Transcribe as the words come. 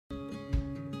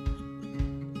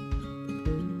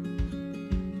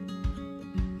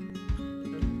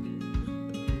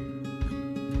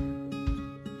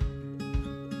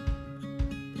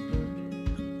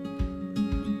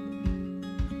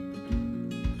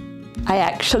I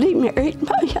actually married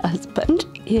my husband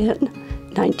in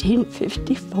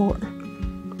 1954.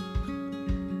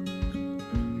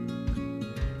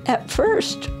 At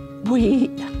first, we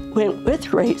went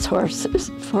with racehorses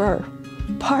for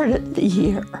part of the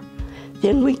year.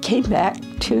 Then we came back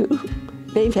to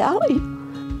May Valley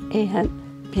and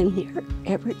been here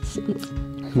ever since.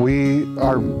 We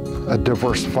are a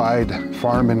diversified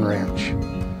farm and ranch.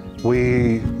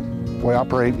 We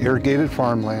operate irrigated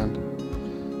farmland.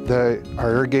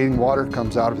 Our irrigating water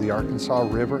comes out of the Arkansas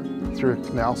River through a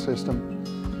canal system.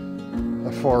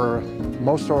 For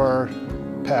most of our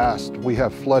past, we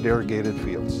have flood irrigated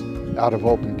fields out of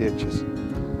open ditches.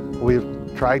 We've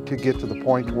tried to get to the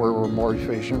point where we're more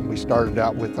efficient. We started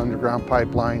out with underground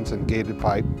pipelines and gated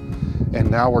pipe, and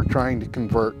now we're trying to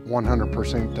convert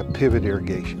 100% to pivot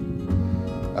irrigation.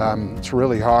 It's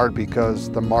really hard because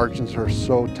the margins are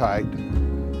so tight.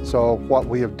 So what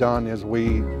we have done is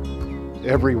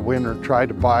every winter try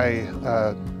to buy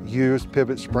a used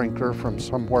pivot sprinkler from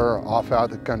somewhere off out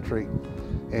of the country,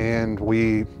 and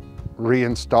we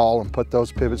reinstall and put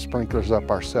those pivot sprinklers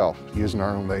up ourselves using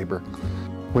our own labor.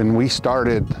 When we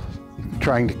started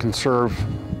trying to conserve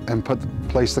and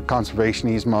place the conservation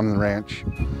easement on the ranch,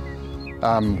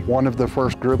 one of the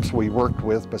first groups we worked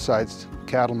with besides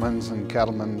Cattlemen's and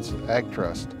Cattlemen's Ag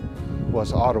Trust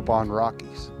was Audubon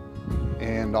Rockies.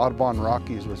 And Audubon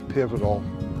Rockies was pivotal.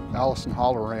 Allison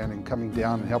Holloran in coming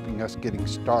down and helping us getting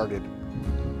started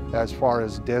as far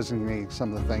as designating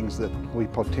some of the things that we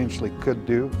potentially could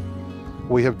do.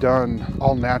 We have done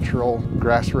all-natural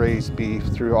grass-raised beef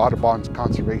through Audubon's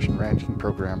conservation ranching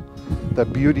program. The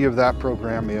beauty of that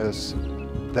program is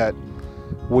that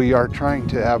we are trying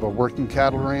to have a working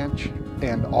cattle ranch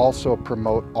and also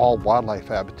promote all wildlife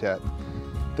habitat.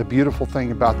 The beautiful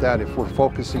thing about that, if we're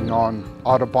focusing on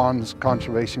Audubon's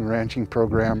conservation ranching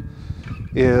program,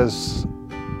 is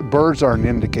birds are an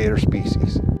indicator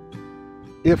species.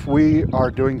 If we are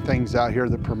doing things out here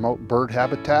that promote bird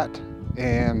habitat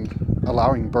and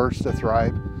allowing birds to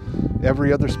thrive,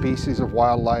 every other species of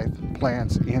wildlife,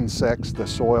 plants, insects, the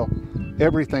soil,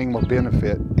 everything will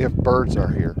benefit if birds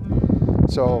are here.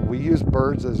 So we use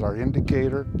birds as our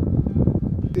indicator.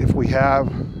 If we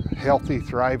have healthy,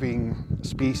 thriving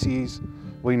species,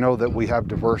 we know that we have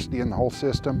diversity in the whole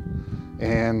system,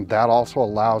 and that also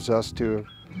allows us to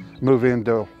move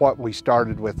into what we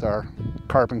started with our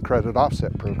carbon credit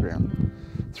offset program.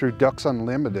 Through Ducks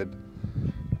Unlimited,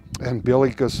 and Billy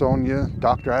Gasonia,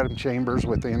 Dr. Adam Chambers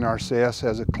with the NRCS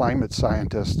as a climate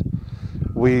scientist,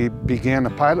 we began a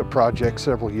pilot project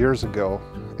several years ago,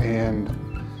 and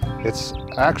it's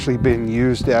actually been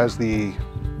used as the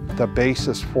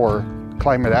basis for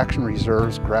Climate Action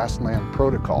Reserve's grassland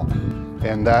protocol.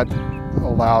 And that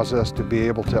allows us to be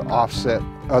able to offset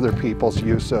other people's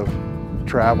use of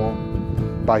travel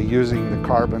by using the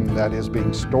carbon that is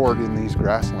being stored in these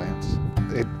grasslands.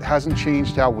 It hasn't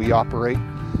changed how we operate.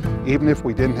 Even if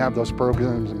we didn't have those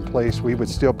programs in place, we would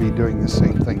still be doing the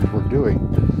same things we're doing.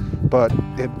 But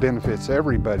it benefits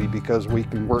everybody because we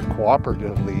can work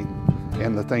cooperatively,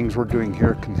 and the things we're doing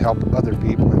here can help other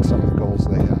people in some of the goals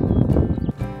they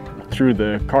have. Through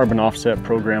the carbon offset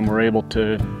program, we're able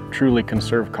to truly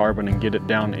conserve carbon and get it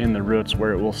down in the roots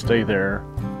where it will stay there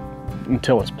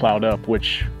until it's plowed up,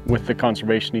 which with the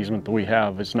conservation easement that we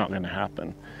have is not going to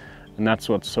happen. And that's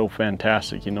what's so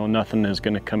fantastic. You know, nothing is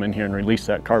going to come in here and release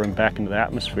that carbon back into the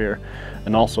atmosphere,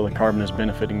 and also the carbon is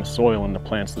benefiting the soil and the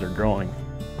plants that are growing.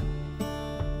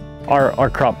 Our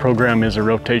crop program is a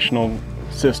rotational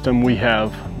system. We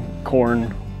have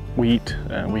corn, wheat,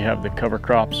 we have the cover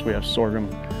crops, we have sorghum,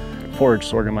 forage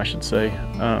sorghum I should say,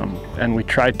 and we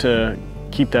try to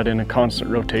keep that in a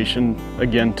constant rotation,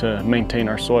 again to maintain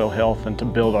our soil health and to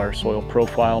build our soil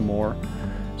profile more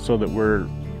so that we're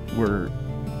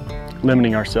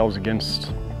limiting ourselves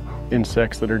against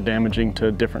insects that are damaging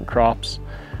to different crops.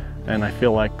 And I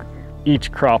feel like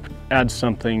each crop adds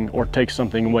something or takes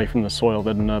something away from the soil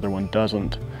that another one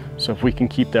doesn't. So if we can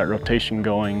keep that rotation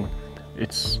going,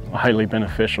 it's highly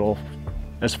beneficial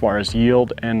as far as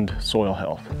yield and soil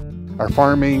health. Our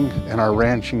farming and our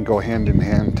ranching go hand in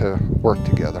hand to work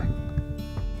together.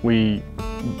 We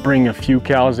bring a few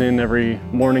cows in every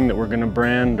morning that we're going to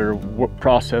brand or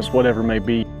process, whatever it may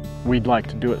be. We'd like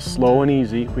to do it slow and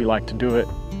easy. We like to do it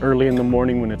early in the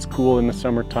morning when it's cool in the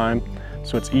summertime,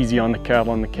 so it's easy on the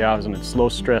cattle and the cows and it's low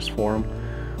stress for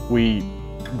them. We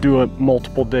do it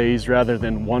multiple days rather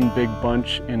than one big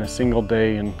bunch in a single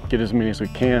day and get as many as we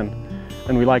can.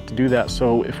 And we like to do that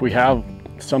so if we have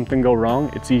something go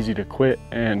wrong, it's easy to quit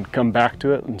and come back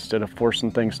to it instead of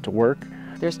forcing things to work.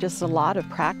 There's just a lot of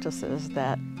practices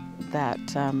that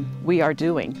we are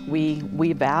doing.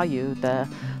 We value the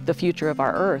the future of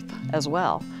our earth as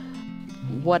well.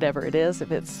 Whatever it is,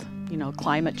 if it's, you know,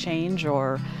 climate change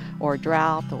or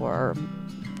drought or,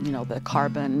 you know, the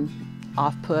carbon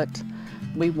output,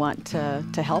 we want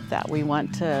to help that. We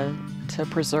want to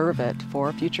preserve it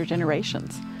for future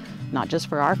generations, not just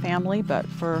for our family, but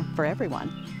for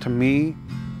everyone. To me,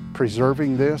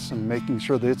 preserving this and making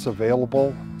sure that it's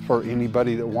available for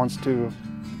anybody that wants to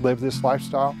live this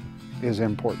lifestyle is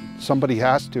important. Somebody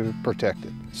has to protect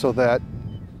it so that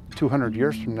 200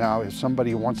 years from now, if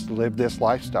somebody wants to live this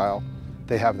lifestyle,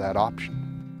 they have that option.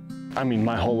 I mean,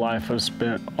 my whole life was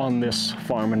spent on this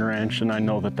farm and ranch, and I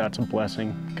know that that's a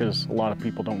blessing because a lot of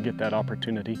people don't get that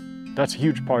opportunity. That's a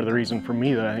huge part of the reason for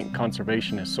me that I think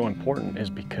conservation is so important, is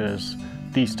because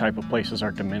these type of places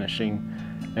are diminishing,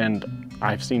 and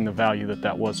I've seen the value that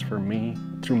that was for me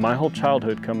through my whole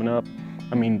childhood coming up.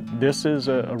 I mean, this is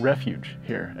a refuge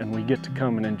here, and we get to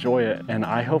come and enjoy it, and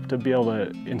I hope to be able to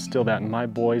instill that in my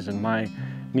boys and my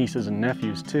nieces and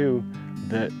nephews too,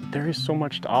 that there is so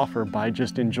much to offer by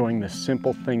just enjoying this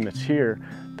simple thing that's here,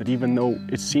 that even though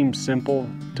it seems simple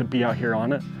to be out here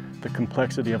on it, the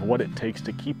complexity of what it takes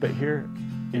to keep it here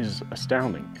is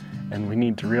astounding. And we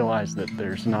need to realize that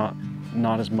there's not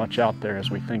as much out there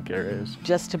as we think there is.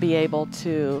 Just to be able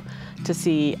to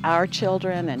see our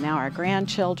children and now our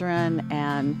grandchildren,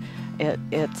 and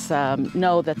it's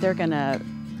know that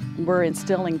we're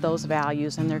instilling those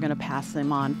values and they're going to pass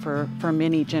them on for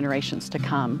many generations to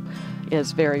come,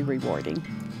 is very rewarding.